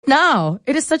now.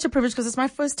 It is such a privilege because it's my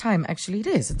first time. Actually, it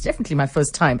is. It's definitely my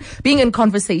first time being in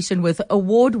conversation with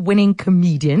award-winning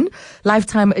comedian,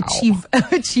 Lifetime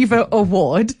Achiever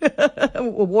Award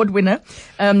winner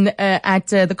at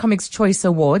the Comics Choice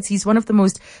Awards. He's one of the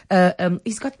most.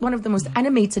 He's got one of the most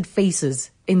animated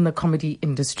faces in the comedy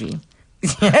industry.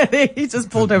 Yeah, he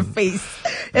just pulled her face.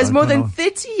 He has more than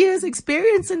 30 years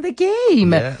experience in the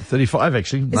game. Yeah, 35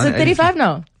 actually. Is it 35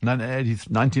 now?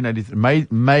 1983.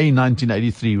 May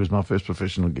 1983 was my first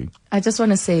professional gig. I just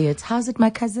want to say it. How's it,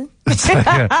 my cousin? My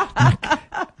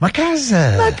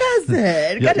cousin. My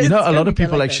cousin. Yeah, you know, a lot of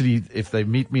people actually, if they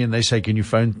meet me and they say, can you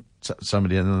phone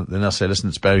somebody? And then I'll say, listen,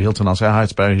 it's Barry Hilton. I'll say, hi,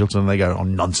 it's Barry Hilton. And they go, oh,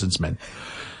 nonsense, man.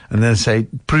 And then say,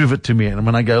 prove it to me. And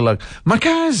when I go like, my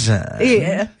cousin.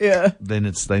 Yeah. Then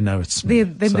they know it's me.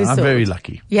 Then I'm very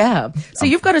lucky. Yeah. So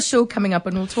you've got a show coming up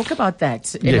and we'll talk about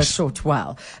that in a short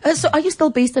while. So are you still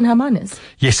based in Hermanus?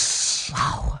 Yes.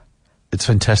 Wow. It's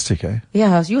fantastic, eh?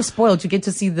 Yeah, you're spoiled. You get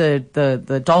to see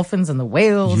the dolphins and the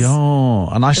whales.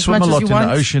 Yeah, and I swim a lot in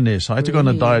the ocean there, so I had to go on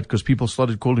a Really? diet because people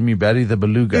started calling me Barry the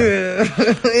Beluga.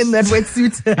 In that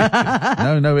wetsuit.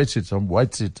 No wetsuit. I'm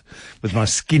white suit with my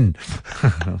skin. I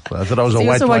thought I was a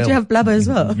white So whale. what, you have blubber as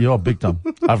well? Yeah, big time.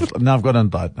 I've got on a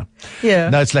diet now. Yeah.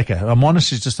 No, it's lekker.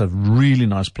 Hermanus is just a really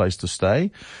nice place to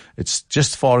stay. It's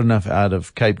just far enough out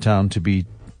of Cape Town to be,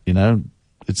 you know,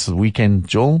 it's the weekend,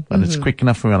 Joel, and it's quick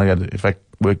enough for me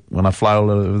when I fly all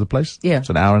over the place. Yeah. It's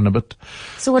an hour and a bit.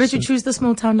 So what did you choose the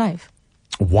small town life?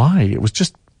 Why? It was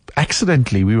just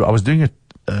accidentally. I was doing a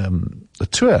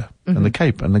tour in the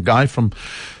Cape, and the guy from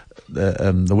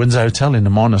the Windsor Hotel in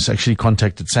Hermanus actually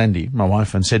contacted Sandy, my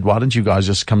wife, and said, why don't you guys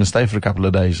just come and stay for a couple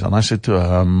of days? And I said to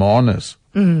her, Hermanus.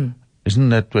 Isn't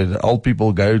that where the old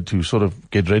people go to sort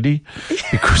of get ready?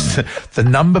 Because the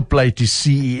number plate is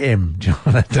CEM, do you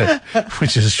know that,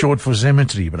 which is short for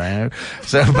cemetery. But I know.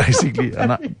 So basically,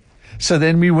 so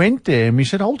then we went there and we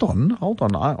said, hold on.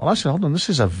 I said, hold on, this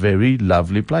is a very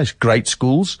lovely place. Great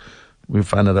schools. We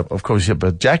found it up, of course, up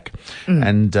at Jack.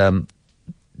 And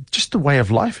just the way of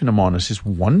life in Hermanus is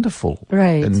wonderful.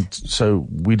 Right. And so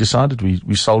we decided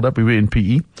we sold up. We were in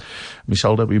PE. We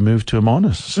sold up. We moved to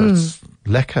Hermanus. So it's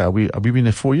lekker. We've been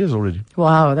there 4 years already.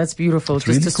 Wow, that's beautiful. It's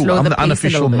Just really to cool. slow I'm the the pace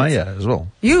unofficial a little bit. mayor as well.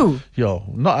 You? Yeah.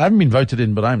 No, I haven't been voted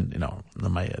in, but I'm, the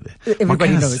mayor there.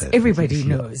 Everybody My knows. cousin. Everybody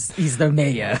knows he's the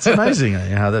mayor. It's amazing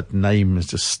how that name is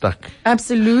just stuck.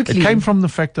 Absolutely. It came from the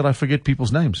fact that I forget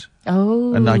people's names.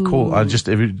 Oh. And I just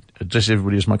address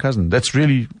everybody as my cousin. That's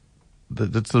really,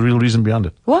 that's the real reason behind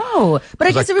it. Wow. But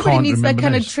I 'Cause guess I everybody can't needs that remember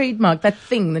kind of names. trademark, that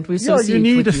thing that we Yeah, associate you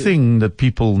need with a thing that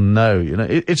people know.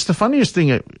 It's the funniest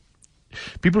thing.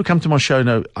 People who come to my show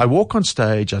know I walk on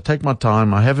stage, I take my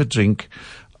time, I have a drink,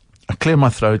 I clear my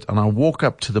throat, and I walk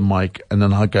up to the mic, and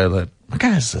then I go like, my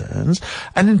cousins,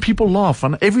 and then people laugh.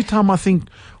 And every time I think,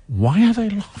 why are they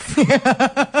laughing?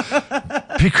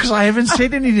 Because I haven't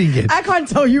said anything yet. I can't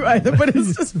tell you either, but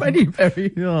it's just funny,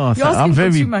 Barry. Yeah, You're asking I'm for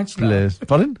very too much now. blessed.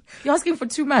 Pardon? You're asking for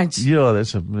too much. Yeah,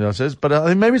 but I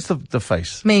think maybe it's the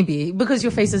face. Maybe, because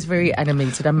your face is very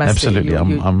animated, I must Absolutely, say.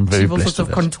 I'm very achieve all blessed sorts of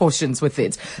with that. contortions with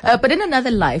it. But in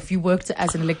another life, you worked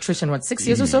as an electrician, 6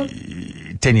 years or so?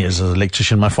 10 years as an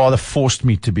electrician. My father forced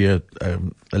me to be a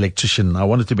electrician. I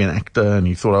wanted to be an actor, and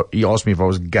he asked me if I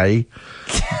was gay,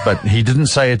 but he didn't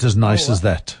say it as nice as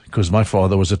that, because my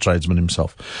father was a tradesman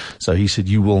himself. So he said,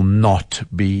 you will not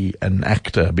be an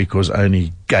actor because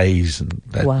only gays and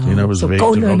that, Wow. was So very go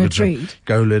learn a derogatory. trade.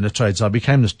 Go learn a trade. So I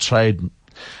became this trade,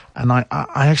 and I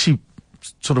actually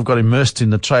sort of got immersed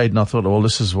in the trade, and I thought, well,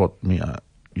 this is what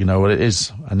what it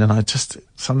is. And then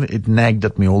it nagged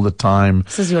at me all the time.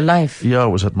 This is your life. Yeah, it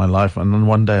was at my life. And then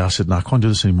one day I said, no, I can't do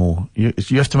this anymore. You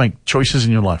have to make choices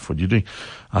in your life. What do you do?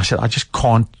 I said, I just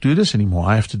can't do this anymore.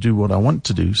 I have to do what I want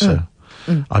to do. So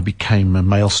I became a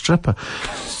male stripper.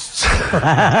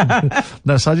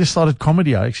 No, so I just started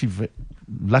comedy. I actually,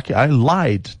 I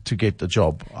lied to get the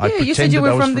job. I you said you pretended were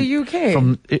I was from the UK.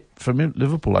 From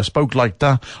Liverpool. I spoke like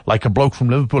that, like a bloke from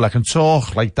Liverpool. I can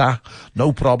talk like that,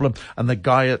 no problem. And the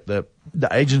guy at the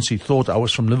agency thought I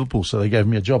was from Liverpool, so they gave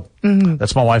me a job.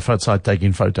 That's my wife outside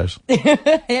taking photos.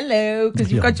 Hello,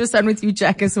 because you've got your son with you,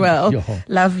 Jack, as well. Yeah.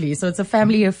 Lovely. So it's a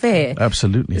family affair.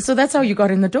 Absolutely. So that's how you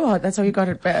got in the door. That's how you got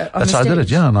it on That's the how I stage. did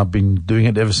it, yeah. And I've been doing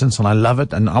it ever since, and I love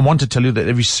it. And I want to tell you that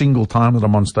every single time that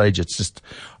I'm on stage, it's just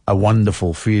a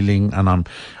wonderful feeling. And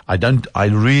I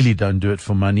really don't do it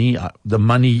for money. The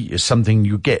money is something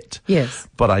you get. Yes.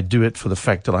 But I do it for the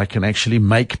fact that I can actually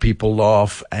make people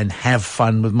laugh and have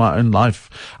fun with my own life.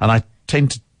 And I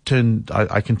tend to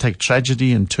I can take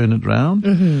tragedy and turn it around.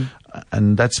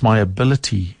 And that's my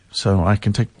ability. So I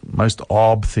can take most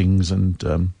odd things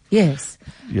and Yes.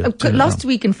 Yeah, Last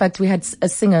week, in fact, we had a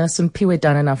singer, Simpiwe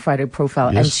Dana, in our Friday profile,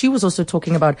 and she was also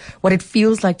talking about what it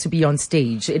feels like to be on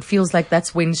stage. It feels like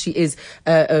that's when she is,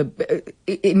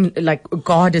 in like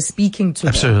God is speaking to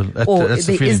Absolutely. her. Or That's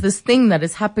the there feeling. is this thing that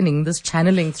is happening, this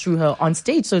channeling through her on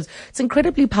stage. So it's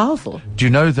incredibly powerful. Do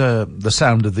you know the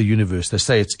sound of the universe? They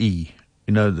say it's E.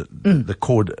 You know, the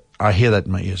chord, I hear that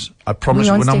in my ears. I promise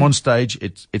you, when I'm on stage,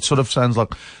 it sort of sounds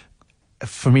like,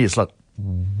 for me, it's like,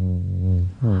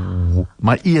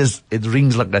 my ears, it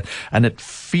rings like that, and it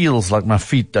feels like my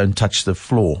feet don't touch the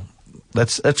floor. I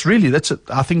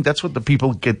think that's what the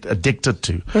people get addicted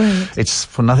to. Right. It's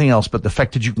for nothing else but the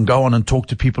fact that you can go on and talk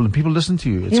to people and people listen to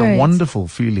you. It's a wonderful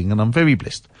feeling, and I'm very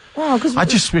blessed. Wow, I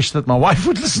just wish that my wife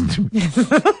would listen to me.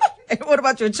 What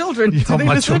about your children? Yeah,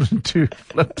 my children too.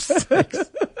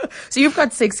 So you've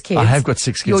got 6 kids. I have got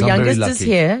 6 kids. Your I'm youngest very lucky. is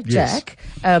here, Yes. Jack.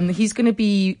 He's going to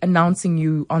be announcing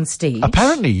you on stage.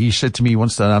 Apparently, he said to me he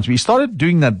wants to announce me. He started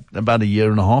doing that about a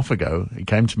year and a half ago. He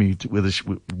came to me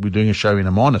we're doing a show in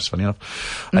Amarnas, funny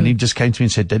enough, and he just came to me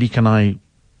and said, "Daddy, can I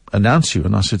announce you?"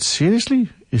 And I said, "Seriously?"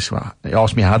 He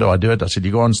asked me, "How do I do it?" I said,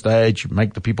 "You go on stage, you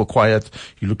make the people quiet,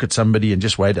 you look at somebody and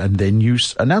just wait, and then you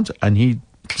announce it." And he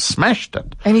smashed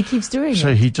it. And he keeps doing it.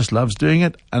 So he just loves doing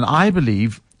it. And I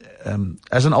believe,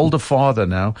 as an older father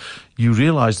now, you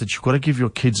realize that you've got to give your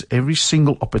kids every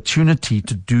single opportunity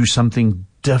to do something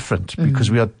different because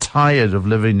we are tired of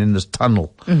living in this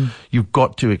tunnel. You've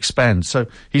got to expand. So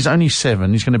he's only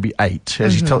 7. He's going to be 8.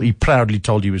 As he proudly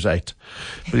told you he was 8.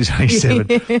 But he's only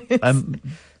 7.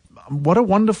 What a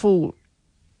wonderful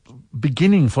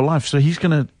beginning for life. So he's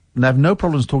going to have no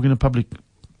problems talking to public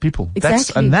people.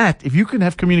 Exactly. If you can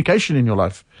have communication in your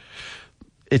life,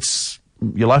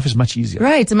 your life is much easier.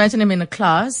 Right. Imagine him in a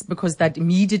class, because that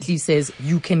immediately says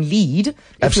you can lead if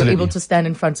Absolutely. you're able to stand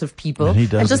in front of people. And he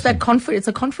does just the that confidence. It's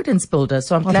a confidence builder.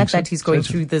 So I'm glad that he's going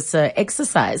through this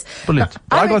exercise. Brilliant.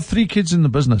 Now, I got 3 kids in the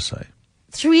business,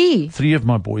 3. 3 of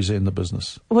my boys are in the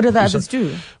business. What do the others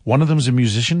do? One of them is a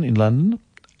musician in London,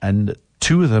 and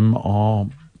 2 of them are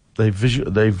they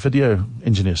video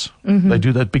engineers. They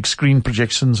do that big screen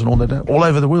projections and all that all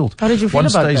over the world. How did you feel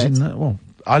about that? Well,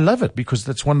 I love it because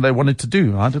that's what they wanted to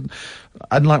do.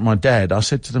 Unlike my dad, I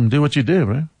said to them, "Do what you do,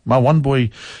 bro." My one boy,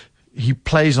 he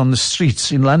plays on the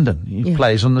streets in London. He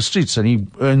plays on the streets and he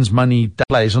earns money.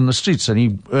 Plays on the streets and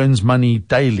he earns money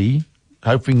daily,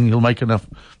 hoping he'll make enough.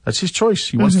 That's his choice.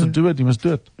 He wants to do it. He must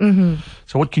do it.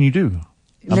 So what can you do?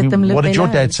 Let them live what did their your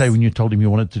lives. dad say when you told him you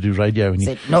wanted to do radio? And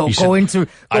Said, no,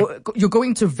 you're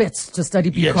going to vets to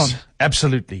study BCom. Yes,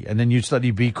 absolutely. And then you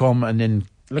study BCom and then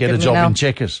get at a me job now. in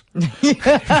Checkers. What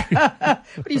are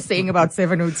you saying about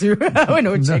 702?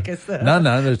 no, checkers. No,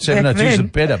 the 702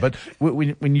 is better. But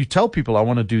when you tell people I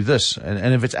want to do this,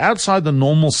 and if it's outside the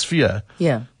normal sphere,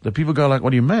 the people go like,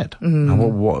 "What, are you mad?"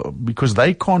 Because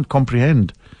they can't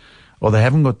comprehend, or they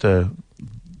haven't got the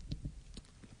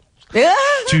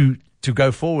to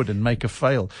go forward and make a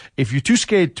fail. If you're too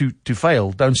scared to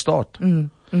fail, don't start.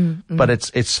 But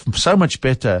it's so much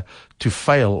better to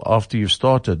fail after you've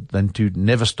started than to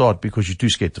never start because you're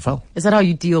too scared to fail. Is that how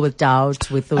you deal with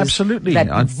doubt, with those? Absolutely.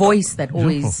 That voice that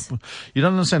always. You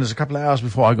don't understand. There's a couple of hours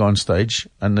before I go on stage,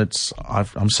 and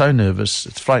I'm so nervous.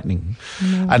 It's frightening.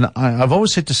 And I've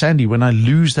always said to Sandy, when I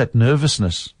lose that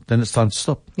nervousness, then it's time to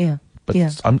stop. Yeah.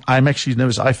 But I'm actually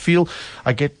nervous. I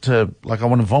get like I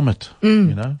want to vomit,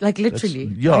 you know? Like literally.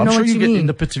 I'm sure you get in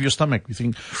the pits of your stomach. You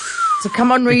think, to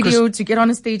come on radio, to get on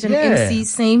a stage and MC,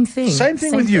 same thing. Same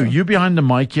thing with you. You're behind the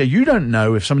mic here. You don't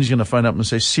know if somebody's going to phone up and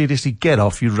say, "Seriously, get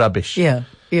off, you rubbish." Yeah.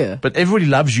 But everybody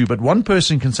loves you, but one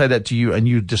person can say that to you and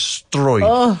you're destroyed.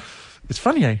 Oh. It's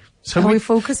funny, eh? So we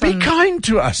focus on... Be kind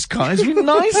to us, guys. We're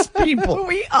nice people.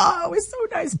 We are. We're so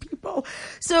nice people.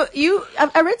 So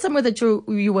I read somewhere that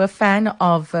you were a fan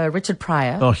of Richard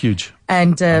Pryor. Oh, huge.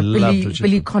 And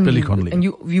Billy Connolly. Billy Connolly. And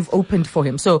you've opened for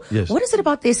him. So yes. What is it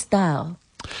about their style?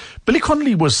 Billy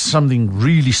Connolly was something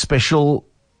really special.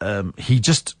 He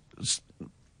just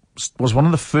was one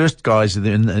of the first guys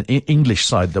in the English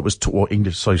side that was,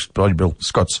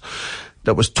 Scots,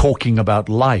 that was talking about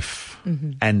life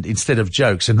and instead of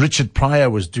jokes. And Richard Pryor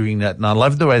was doing that. And I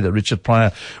love the way that Richard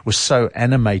Pryor was so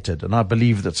animated. And I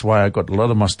believe that's why I got a lot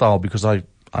of my style, because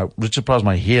Richard Pryor's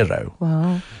my hero.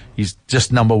 Wow. He's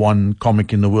just #1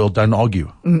 comic in the world. Don't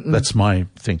argue. That's my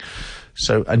thing.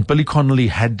 So, and Billy Connolly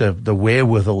had the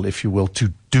wherewithal, if you will,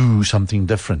 to do something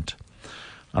different.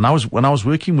 And when I was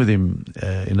working with him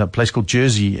in a place called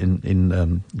Jersey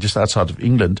in just outside of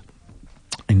England,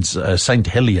 in St.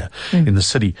 Helier in the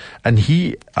city, and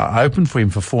I opened for him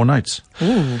for 4 nights.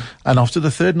 Ooh. And after the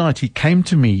 3rd night, he came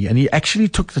to me and he actually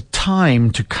took the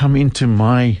time to come into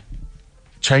my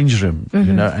change room,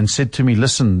 and said to me,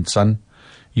 listen, son,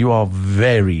 you are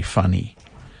very funny,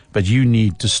 but you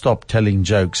need to stop telling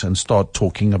jokes and start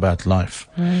talking about life.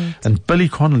 Right. And Billy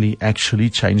Connolly actually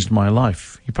changed my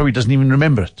life. He probably doesn't even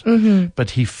remember it,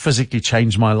 but he physically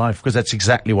changed my life, because that's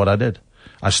exactly what I did.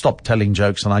 I stopped telling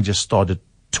jokes and I just started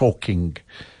talking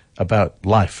about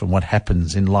life and what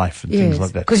happens in life and things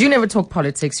like that. Because you never talk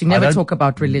politics, you never talk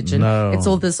about religion. No. It's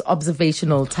all this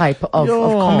observational type of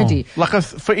comedy. Like,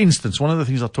 for instance, one of the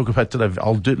things I'll talk about today,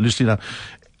 I'll do it loosely now.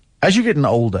 As you're getting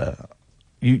older,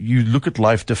 you look at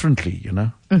life differently,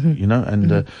 and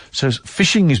so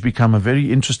fishing has become a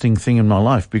very interesting thing in my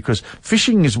life, because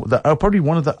fishing is probably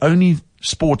one of the only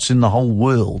sports in the whole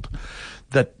world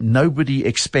that nobody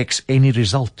expects any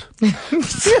result.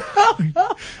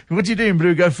 What are you doing,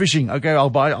 Blue? Go fishing. Okay, I'll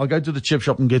go to the chip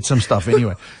shop and get some stuff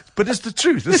anyway. But it's the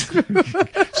truth.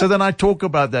 So then I talk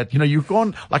about that. You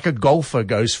can't, like a golfer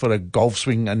goes for a golf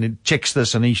swing and he checks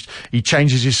this and he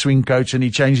changes his swing coach and he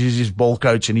changes his ball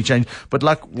coach and he changes. But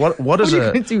like, what does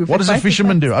a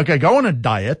fisherman do? Okay, go on a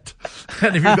diet.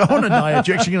 And if you go on a diet,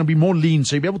 you're actually going to be more lean.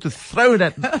 So you'll be able to throw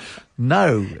that.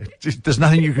 No, there's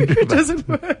nothing you can do about it. It doesn't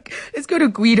work. Let's go to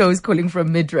Guido, who's calling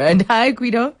from Midrand. Hi,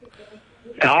 Guido.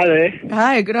 Hi there.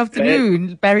 Hi, good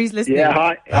afternoon. Barry's listening. Yeah,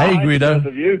 hi. Hey, hi, Guido. both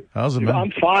of you. How's it, man?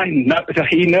 I'm fine. No,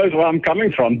 he knows where I'm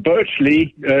coming from.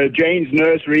 Birchley, Jane's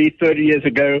nursery 30 years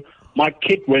ago. My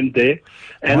kid went there.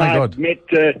 And I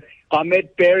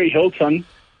met Barry Hilton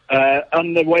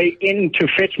on the way in to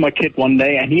fetch my kid one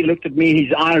day, and he looked at me,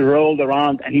 his eyes rolled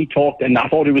around, and he talked, and I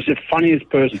thought he was the funniest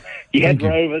person. He had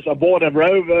Rovers. I bought a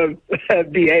Rover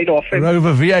V8 off him.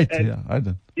 Rover V8, yeah, I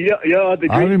did. Yeah, the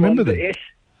green I remember one, that. the S.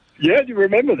 Yeah, do you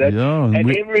remember that? Yeah,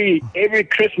 and every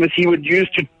Christmas he would use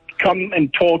to come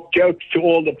and talk jokes to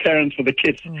all the parents for the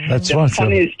kids. That's the right.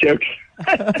 Funniest jokes.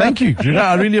 Thank you.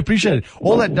 I really appreciate it.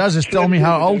 All that does is tell me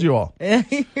how old you are. Yeah,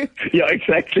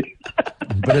 exactly.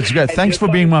 But it's great. Thanks for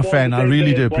being my fan. I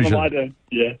really do appreciate it.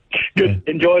 Yeah. Good.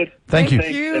 Yeah. Enjoy it. Thank you.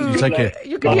 You. Take care.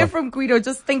 You can hear from Guido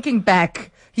just thinking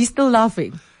back. He's still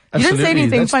laughing. Absolutely. You didn't say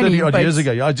anything That's funny. 30 odd years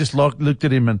ago. I just looked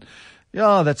at him and,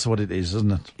 yeah, that's what it is,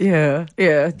 isn't it?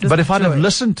 Yeah. But if I'd have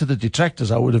listened to the detractors,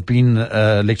 I would have been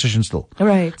electrician still.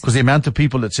 Right. Because the amount of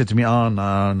people that said to me, oh,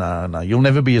 no, you'll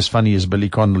never be as funny as Billy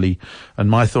Connolly. And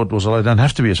my thought was, well, I don't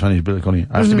have to be as funny as Billy Connolly.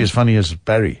 I have to be as funny as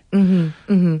Barry. And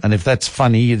if that's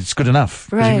funny, it's good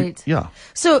enough. Right. Yeah.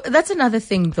 So that's another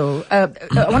thing, though. I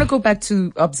want to go back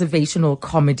to observational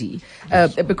comedy,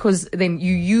 because then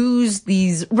you use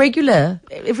these regular,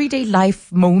 everyday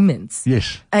life moments.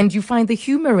 Yes. And you find the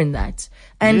humor in that.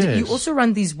 And Yes. you also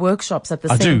run these workshops at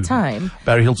the I same do. time.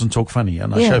 Barry Hilton Talk Funny,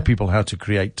 and I show people how to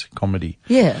create comedy.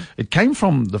 Yeah. It came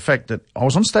from the fact that I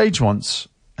was on stage once,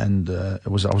 and I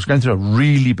was going through a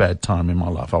really bad time in my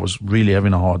life. I was really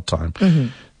having a hard time,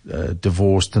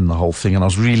 divorced and the whole thing, and I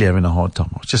was really having a hard time.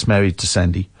 I was just married to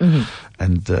Sandy,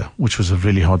 and which was a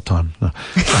really hard time. No.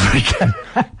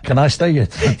 Can I stay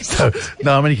yet? So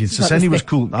Sandy was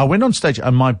cool. I went on stage,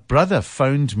 and my brother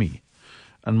phoned me.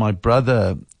 And my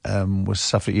brother was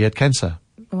suffering. He had cancer,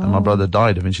 and my brother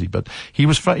died eventually. But he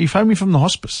phoned me from the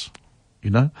hospice,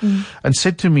 and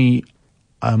said to me,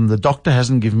 "The doctor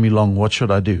hasn't given me long. What should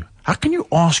I do?" How can you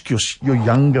ask your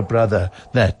younger brother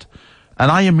that? And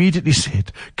I immediately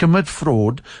said, commit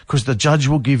fraud, because the judge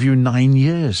will give you 9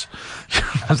 years.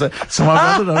 So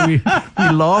my brother and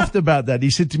we laughed about that. He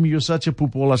said to me, you're such a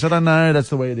poopball. I said, I know, that's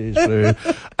the way it is. Bro.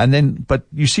 And then, but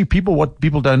you see, what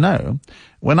people don't know,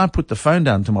 when I put the phone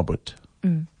down to my butt,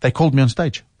 they called me on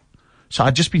stage. So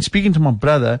I'd just been speaking to my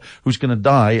brother who's going to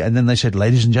die, and then they said,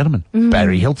 ladies and gentlemen,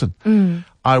 Barry Hilton.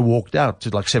 I walked out to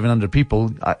like 700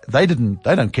 people. They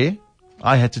don't care.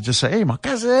 I had to just say, hey, my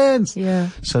cousins. Yeah.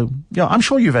 So, yeah, I'm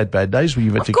sure you've had bad days where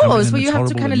you've had to come in. Of course, and where it's you have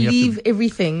to horrible kind of and leave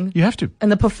everything. You have to.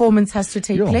 And the performance has to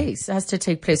take Yeah. place. It has to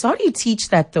take place. So how do you teach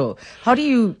that, though? How do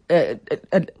you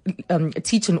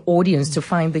teach an audience to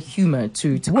find the humor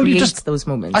to create those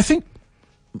moments? I think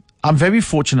I'm very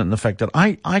fortunate in the fact that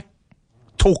I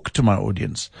talk to my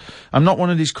audience. I'm not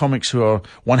one of these comics who are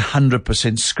 100%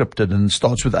 scripted and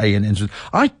starts with A and ends with.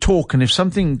 I talk, and if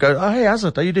something goes, oh, hey, how's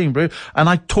it? How you doing, bro? And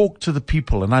I talk to the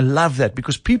people, and I love that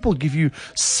because people give you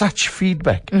such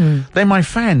feedback. They're my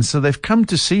fans, so they've come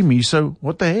to see me, so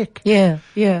what the heck? Yeah.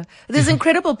 There's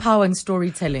incredible power in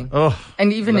storytelling. Oh,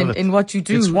 and even in what you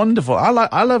do. It's wonderful.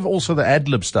 I love also the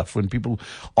ad-lib stuff when people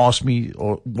ask me,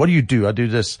 or what do you do? I do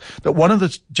this. But one of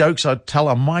the jokes I tell,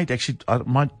 I might,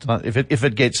 if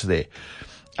it gets there,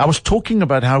 I was talking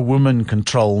about how women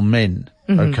control men.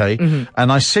 Okay.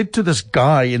 And I said to this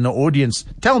guy in the audience,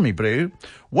 tell me, bro,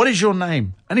 what is your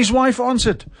name? And his wife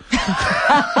answered.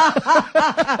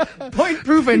 Point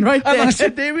proven right there. And I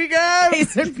said, there we go.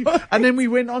 And then we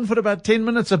went on for about 10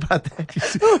 minutes about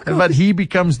that. But he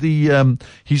becomes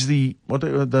she's the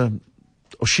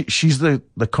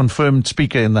confirmed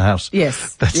speaker in the house.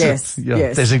 Yes. That's yes.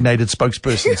 Yes. Designated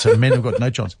spokesperson. So men have got no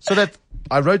chance. So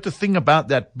I wrote the thing about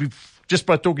that just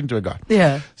by talking to a guy.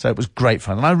 Yeah. So it was great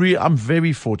fun. And I'm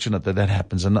very fortunate that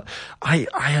happens. And I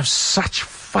have such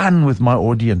fun with my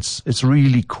audience. It's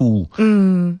really cool.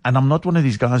 And I'm not one of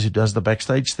these guys who does the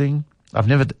backstage thing. I've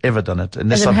never ever done it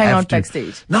unless I hang have out to.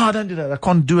 Backstage. No, I don't do that. I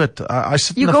can't do it. I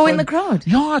sit. You go in the crowd.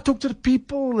 Yeah, I talk to the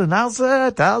people and how's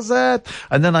that,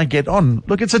 and then I get on.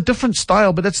 Look, it's a different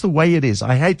style, but that's the way it is.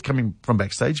 I hate coming from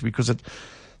backstage because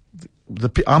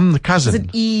I'm the cousin. Does it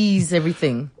ease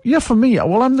everything? Yeah, for me.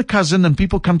 Well, I'm the cousin, and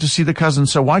people come to see the cousin.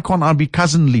 So why can't I be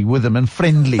cousinly with them and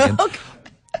friendly? And,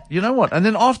 you know what? And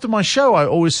then after my show, I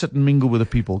always sit and mingle with the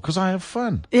people because I have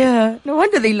fun. Yeah, no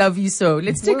wonder they love you so.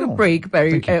 Let's take a break,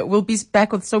 Barry. We'll be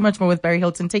back with so much more with Barry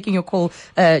Hilton, taking your call,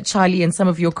 Charlie, and some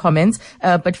of your comments.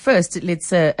 But first, let's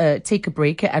take a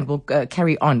break and we'll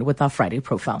carry on with our Friday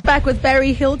profile. Back with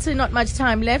Barry Hilton. Not much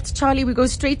time left. Charlie, we go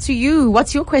straight to you.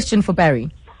 What's your question for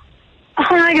Barry?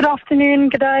 Hi, good afternoon.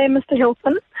 Good day, Mr.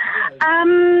 Hilton.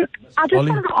 I just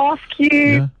wanted to ask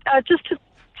you just a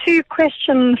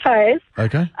two-question phase.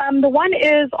 Okay. The one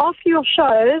is, after your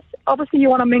shows, obviously you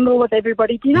want to mingle with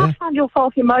everybody. Do you not find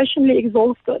yourself emotionally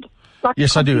exhausted?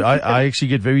 Yes, I do. I actually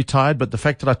get very tired, but the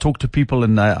fact that I talk to people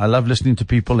and I love listening to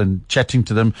people and chatting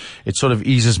to them, it sort of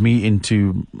eases me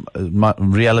into my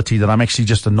reality that I'm actually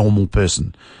just a normal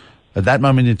person. At that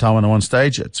moment in time when I'm on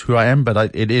stage, it's who I am, but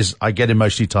I get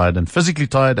emotionally tired and physically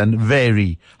tired and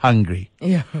very hungry.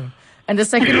 Yeah. And the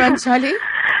second one, Charlie?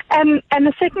 And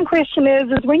the second question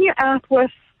is when you're out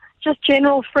with just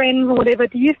general friends or whatever,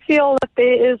 do you feel that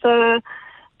there is a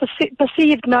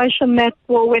perceived notion that,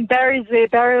 well, when Barry's there,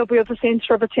 Barry will be the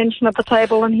centre of attention at the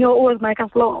table and he'll always make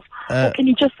us laugh? Or can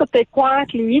you just sit there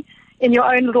quietly in your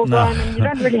own little zone and you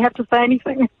don't really have to say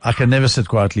anything? I can never sit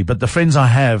quietly, but the friends I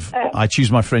have, I choose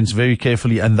my friends very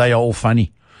carefully and they are all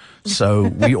funny. So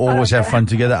we always have fun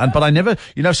together. But I never,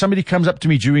 if somebody comes up to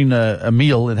me during a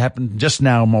meal, it happened just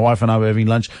now, my wife and I were having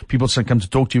lunch, people come to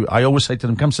talk to you. I always say to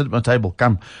them, come sit at my table,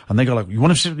 come. And they go like, you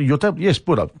want to sit at your table? Yes,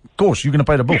 but of course, you're going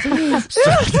to pay the bill.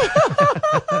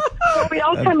 Well, we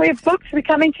all come, we have books, we're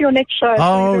coming to your next show.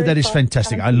 Oh, that is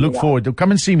fantastic. I look forward to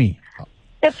come and see me.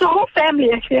 It's the whole family,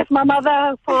 actually. It's my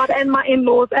mother, father, and my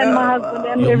in-laws, and my husband.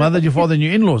 And your mother, your father, and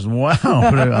your in-laws. Wow.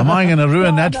 Am I going to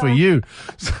ruin that for you?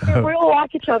 So, we all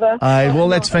like each other. Well,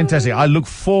 that's fantastic. I look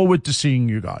forward to seeing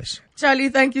you guys. Charlie,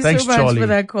 thank you so much for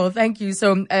that call. Thank you.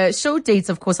 So, show dates,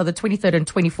 of course, are the 23rd and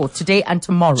 24th, today and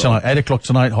tomorrow. Tonight, 8 o'clock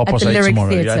tonight, 8:30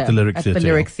 tomorrow. Yeah, at the Lyric Theatre. At the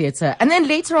Lyric Theatre. And then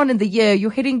later on in the year, you're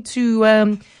heading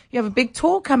to, you have a big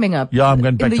tour coming up. Yeah, I'm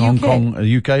going back to Hong Kong,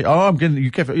 UK. Oh, I'm going to the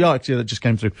UK. Yeah, actually, that just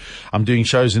came through. I'm doing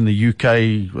shows in the UK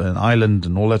and Ireland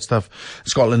and all that stuff.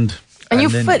 Scotland. And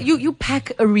you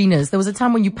pack arenas. There was a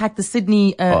time when you packed the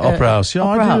Sydney Opera House. Yeah,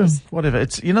 Opera House. Whatever.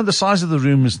 It's, the size of the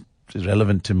room is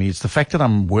irrelevant to me. It's the fact that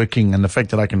I'm working and the fact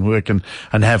that I can work and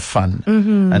have fun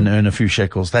and earn a few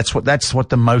shekels. That's what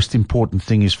the most important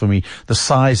thing is for me. The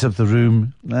size of the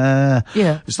room.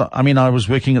 It's not, I was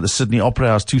working at the Sydney Opera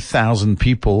House, 2,000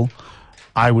 people.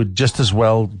 I would just as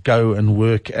well go and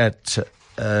work at,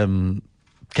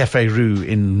 Cafe Roo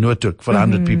in Noordhoek for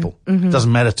 100 people. It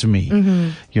doesn't matter to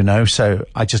me, so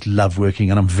I just love working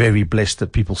and I'm very blessed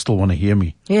that people still want to hear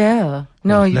me. Yeah.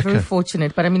 No, you're very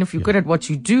fortunate. But if you're good at what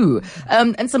you do.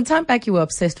 And some time back you were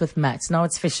obsessed with maths. Now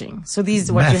it's fishing. So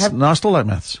these, what maths. you have. No, I still like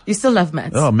maths. You still love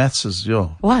maths? Oh, maths is,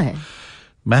 Why?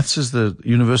 Maths is the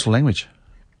universal language.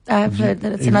 I've heard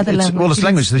that it's another language. Well, it's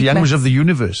language, the language of the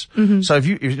universe. So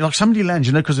if like somebody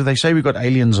lands, because they say we've got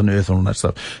aliens on Earth and all that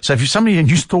stuff. So if and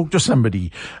you talk to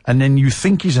somebody and then you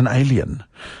think he's an alien,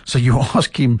 so you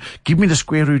ask him, give me the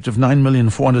square root of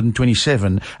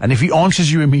 9,427,000, and if he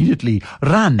answers you immediately,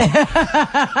 run. And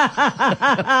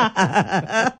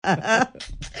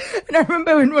I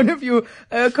remember in one of your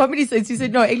comedy sets, you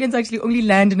said, no, aliens actually only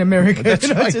land in America. That's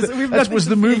right. That was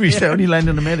the movies. They only land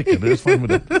in America. That's fine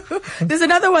with it. There's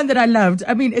another one one that I loved.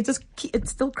 I mean, it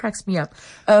still cracks me up.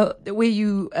 Where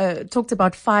you talked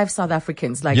about 5 South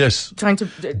Africans, like trying to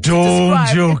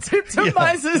describe to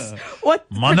Moses what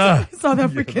South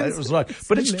Africans. That was right.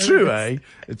 But it's true, eh?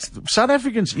 It's South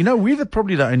Africans. You know, we're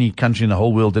probably the only country in the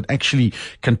whole world that actually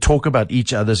can talk about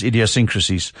each other's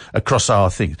idiosyncrasies across our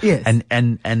things,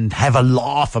 and have a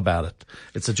laugh about it.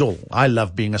 It's a joy. I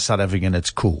love being a South African.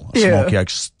 It's cool. Smoky Oak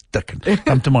sticking.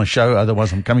 Come to my show.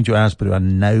 Otherwise, I'm coming to your house, but I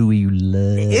know you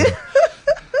love.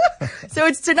 So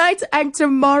it's tonight and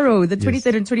tomorrow, the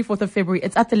 23rd and 24th of February.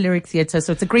 It's at the Lyric Theatre,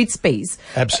 so it's a great space.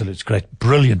 Absolutely. It's great.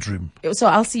 Brilliant room. So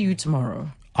I'll see you tomorrow.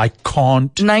 I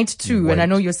can't. Night 2, wait. and I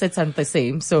know your sets aren't the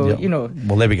same, so, you know.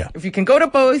 Well, there we go. If you can go to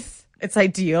both, it's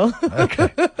ideal. Okay,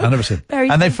 100%.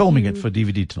 And they're filming it for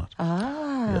DVD tonight.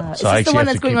 So so is this the one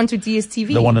that's going on to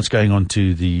DSTV? The one that's going on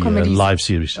to the live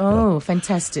series. Oh,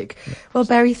 fantastic. Well,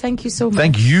 Barry, thank you so much.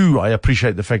 Thank you. I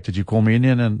appreciate the fact that you call me in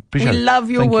and appreciate it. We love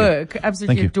your work.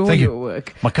 Absolutely adore your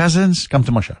work. My cousins, come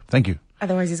to my show. Thank you.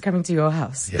 Otherwise, he's coming to your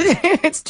house. It's